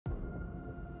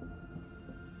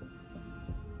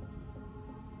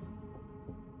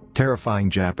Terrifying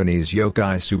Japanese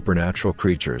yokai supernatural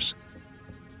creatures.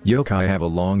 Yokai have a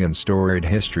long and storied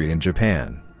history in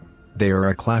Japan. They are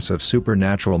a class of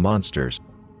supernatural monsters,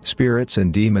 spirits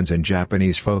and demons in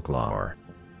Japanese folklore.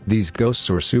 These ghosts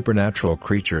or supernatural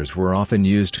creatures were often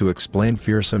used to explain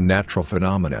fearsome natural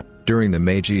phenomena during the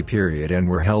Meiji period and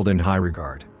were held in high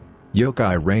regard.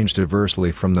 Yokai range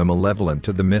diversely from the malevolent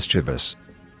to the mischievous,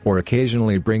 or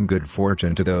occasionally bring good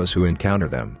fortune to those who encounter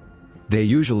them. They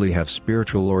usually have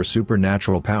spiritual or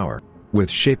supernatural power, with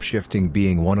shape-shifting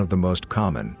being one of the most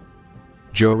common.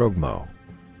 Jorogmo,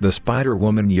 the Spider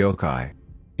Woman Yokai.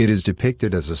 It is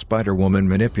depicted as a spider woman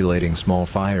manipulating small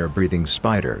fire-breathing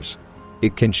spiders.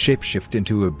 It can shapeshift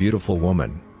into a beautiful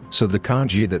woman, so the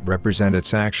kanji that represent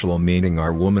its actual meaning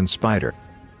are woman spider.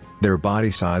 Their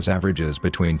body size averages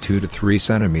between 2 to 3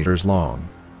 centimeters long.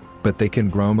 But they can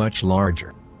grow much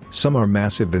larger. Some are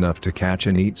massive enough to catch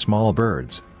and eat small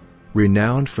birds.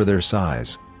 Renowned for their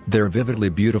size, their vividly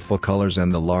beautiful colors and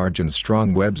the large and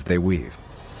strong webs they weave.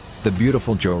 The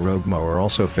beautiful Jorogmo are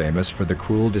also famous for the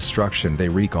cruel destruction they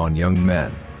wreak on young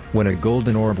men, when a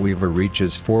golden orb weaver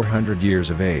reaches 400 years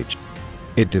of age.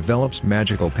 It develops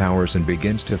magical powers and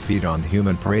begins to feed on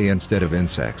human prey instead of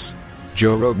insects.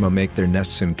 Jorogmo make their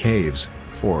nests in caves,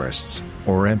 forests,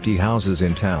 or empty houses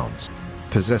in towns,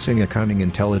 possessing a cunning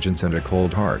intelligence and a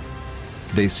cold heart.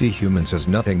 They see humans as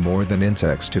nothing more than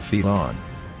insects to feed on.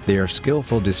 They are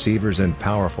skillful deceivers and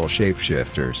powerful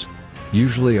shapeshifters,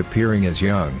 usually appearing as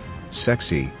young,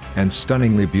 sexy, and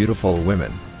stunningly beautiful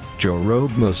women.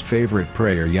 Jorogmo's favorite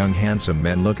prey are young handsome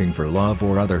men looking for love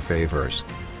or other favors.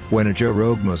 When a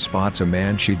Jorogmo spots a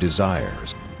man she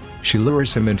desires, she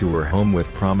lures him into her home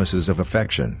with promises of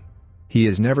affection. He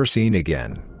is never seen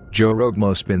again.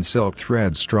 Jorogmo spin silk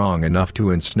threads strong enough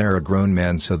to ensnare a grown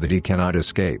man so that he cannot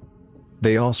escape.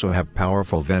 They also have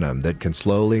powerful venom that can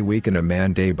slowly weaken a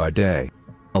man day by day,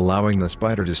 allowing the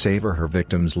spider to savor her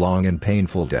victim's long and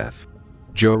painful death.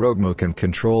 Jorogmo can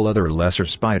control other lesser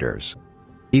spiders,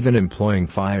 even employing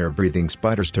fire-breathing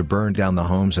spiders to burn down the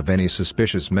homes of any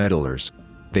suspicious meddlers.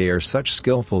 They are such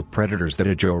skillful predators that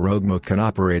a Jorogmo can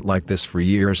operate like this for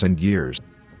years and years,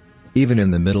 even in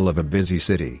the middle of a busy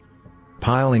city,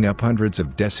 piling up hundreds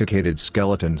of desiccated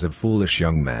skeletons of foolish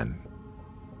young men.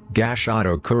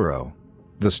 Gashoto Kuro.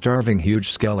 The starving huge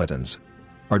skeletons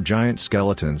are giant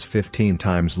skeletons 15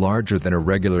 times larger than a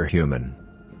regular human.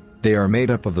 They are made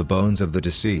up of the bones of the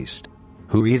deceased,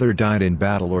 who either died in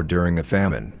battle or during a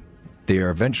famine. They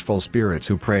are vengeful spirits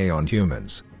who prey on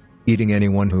humans, eating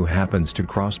anyone who happens to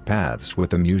cross paths with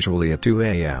them, usually at 2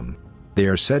 a.m. They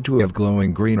are said to have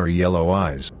glowing green or yellow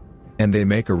eyes, and they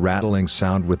make a rattling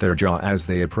sound with their jaw as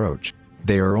they approach.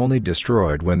 They are only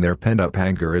destroyed when their pent-up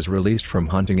anger is released from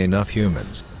hunting enough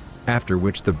humans, after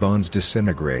which the bones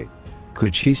disintegrate.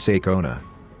 Kuchisake-onna,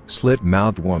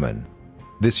 slit-mouthed woman.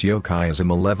 This yokai is a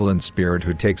malevolent spirit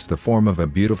who takes the form of a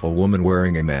beautiful woman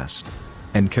wearing a mask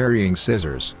and carrying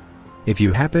scissors. If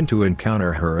you happen to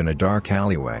encounter her in a dark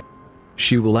alleyway,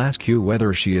 she will ask you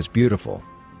whether she is beautiful,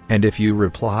 and if you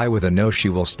reply with a no, she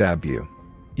will stab you.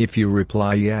 If you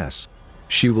reply yes,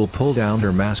 she will pull down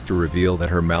her mask to reveal that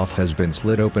her mouth has been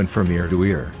slit open from ear to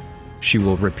ear. She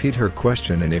will repeat her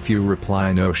question, and if you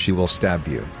reply no, she will stab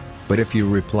you. But if you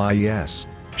reply yes,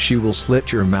 she will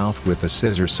slit your mouth with a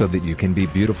scissor so that you can be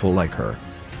beautiful like her.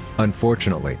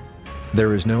 Unfortunately,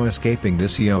 there is no escaping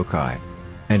this yokai,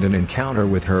 and an encounter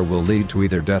with her will lead to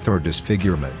either death or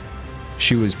disfigurement.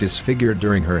 She was disfigured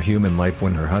during her human life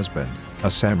when her husband,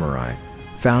 a samurai,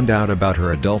 found out about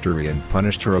her adultery and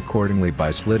punished her accordingly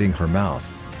by slitting her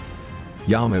mouth.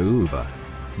 Yama-uba,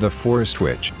 the forest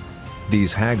witch.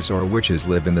 These hags or witches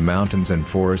live in the mountains and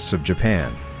forests of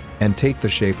Japan, and take the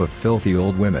shape of filthy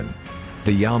old women.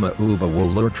 The Yama-uba will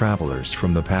lure travelers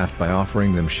from the path by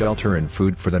offering them shelter and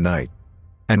food for the night,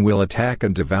 and will attack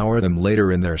and devour them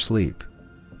later in their sleep.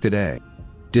 Today,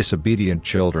 disobedient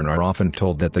children are often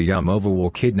told that the Yama-uba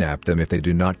will kidnap them if they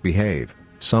do not behave.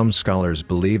 Some scholars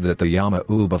believe that the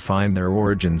Yama-uba find their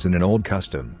origins in an old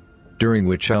custom, during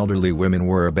which elderly women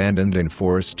were abandoned in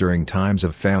forests during times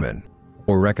of famine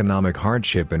or economic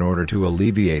hardship in order to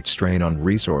alleviate strain on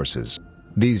resources.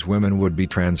 These women would be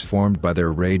transformed by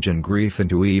their rage and grief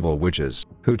into evil witches,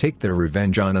 who take their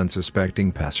revenge on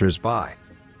unsuspecting passers-by.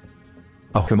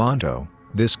 A Komanto,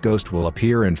 this ghost will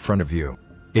appear in front of you.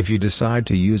 If you decide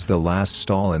to use the last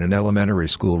stall in an elementary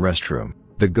school restroom,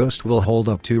 the ghost will hold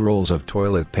up 2 rolls of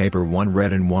toilet paper, one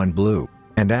red and one blue,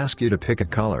 and ask you to pick a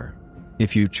color.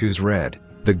 If you choose red,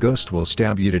 the ghost will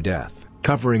stab you to death,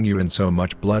 covering you in so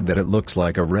much blood that it looks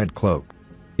like a red cloak.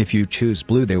 If you choose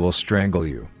blue, they will strangle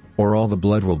you, or all the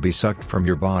blood will be sucked from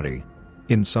your body.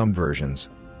 In some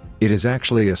versions, It is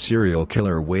actually a serial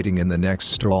killer waiting in the next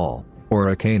stall, or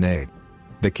a kainate.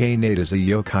 The kainate is a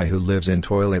yokai who lives in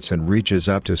toilets and reaches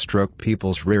up to stroke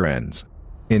people's rear ends.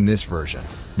 In this version,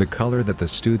 the color that the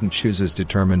student chooses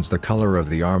determines the color of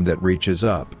the arm that reaches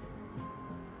up.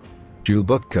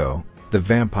 Jubukko, the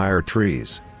vampire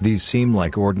trees. These seem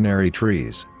like ordinary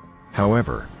trees.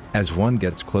 However, as one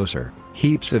gets closer,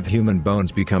 heaps of human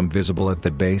bones become visible at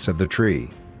the base of the tree.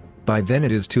 By then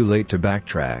it is too late to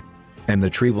backtrack, and the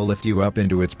tree will lift you up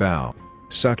into its bough,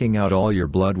 sucking out all your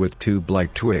blood with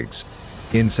tube-like twigs.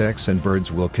 Insects and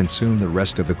birds will consume the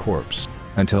rest of the corpse,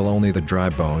 until only the dry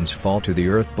bones fall to the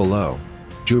earth below.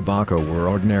 Jubukko were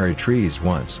ordinary trees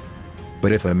once.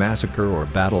 But if a massacre or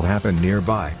battle happened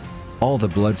nearby, all the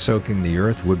blood soaking the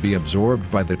earth would be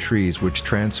absorbed by the trees, which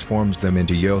transforms them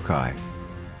into yokai.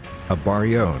 A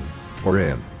baryon, or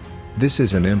imp. This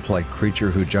is an imp-like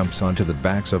creature who jumps onto the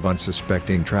backs of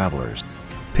unsuspecting travelers.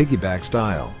 Piggyback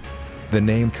style. The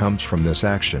name comes from this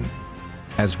action,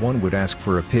 as one would ask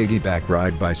for a piggyback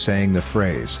ride by saying the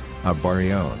phrase, a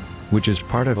baryon, which is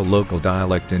part of a local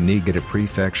dialect in Niigata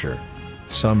Prefecture.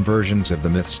 Some versions of the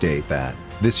myth state that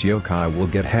this yokai will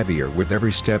get heavier with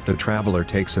every step the traveler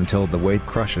takes until the weight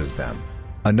crushes them.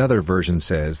 Another version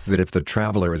says that if the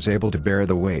traveler is able to bear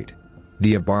the weight,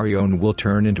 the baryon will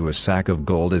turn into a sack of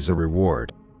gold as a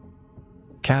reward.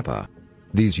 Kappa.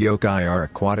 These yokai are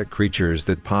aquatic creatures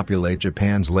that populate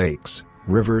Japan's lakes,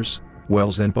 rivers,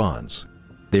 wells and ponds.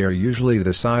 They are usually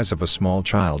the size of a small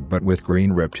child but with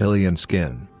green reptilian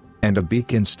skin, and a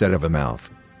beak instead of a mouth.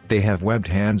 They have webbed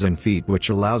hands and feet which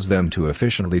allows them to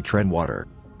efficiently tread water,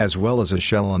 as well as a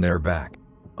shell on their back.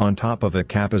 On top of a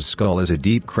kappa's skull is a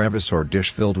deep crevice or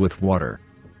dish filled with water,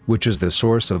 which is the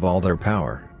source of all their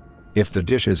power. If the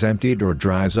dish is emptied or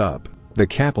dries up, the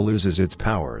kappa loses its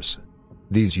powers.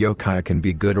 These yokai can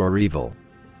be good or evil.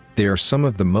 They are some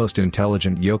of the most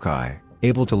intelligent yokai,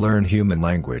 able to learn human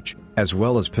language, as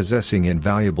well as possessing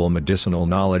invaluable medicinal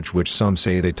knowledge which some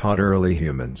say they taught early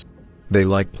humans. They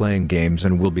like playing games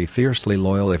and will be fiercely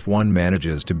loyal if one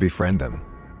manages to befriend them.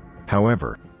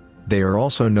 However, they are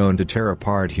also known to tear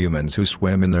apart humans who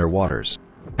swim in their waters,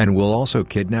 and will also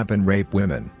kidnap and rape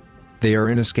women. They are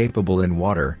inescapable in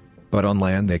water, but on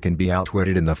land they can be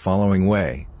outwitted in the following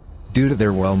way. Due to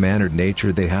their well-mannered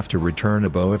nature, they have to return a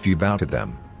bow if you bow to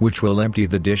them, which will empty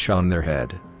the dish on their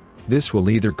head. This will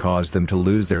either cause them to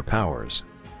lose their powers,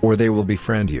 or they will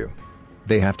befriend you.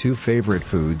 They have two favorite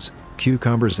foods,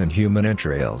 cucumbers and human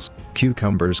entrails.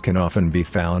 Cucumbers can often be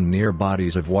found near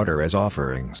bodies of water as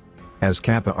offerings, as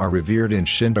kappa are revered in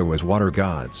Shinto as water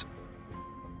gods.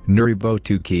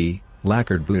 Nuribotuki,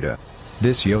 lacquered Buddha.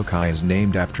 This yokai is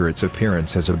named after its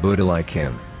appearance as a Buddha like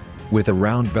him. With a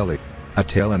round belly, a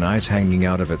tail and eyes hanging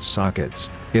out of its sockets,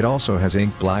 it also has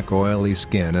ink-black oily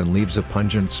skin and leaves a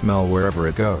pungent smell wherever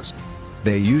it goes.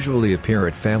 They usually appear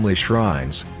at family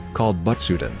shrines, called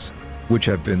butsudans, which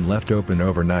have been left open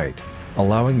overnight,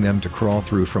 allowing them to crawl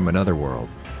through from another world.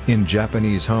 In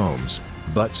Japanese homes,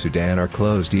 butsudan are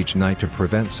closed each night to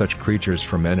prevent such creatures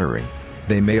from entering.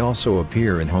 They may also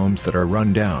appear in homes that are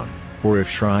run down, or if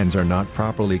shrines are not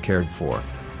properly cared for.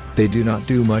 They do not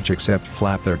do much except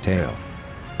flap their tail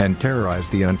and terrorize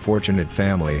the unfortunate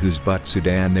family whose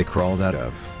butsudan they crawled out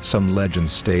of. Some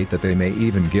legends state that they may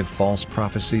even give false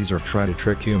prophecies or try to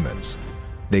trick humans.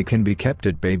 They can be kept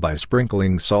at bay by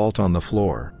sprinkling salt on the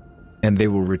floor, and they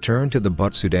will return to the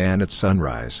butsudan at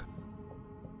sunrise.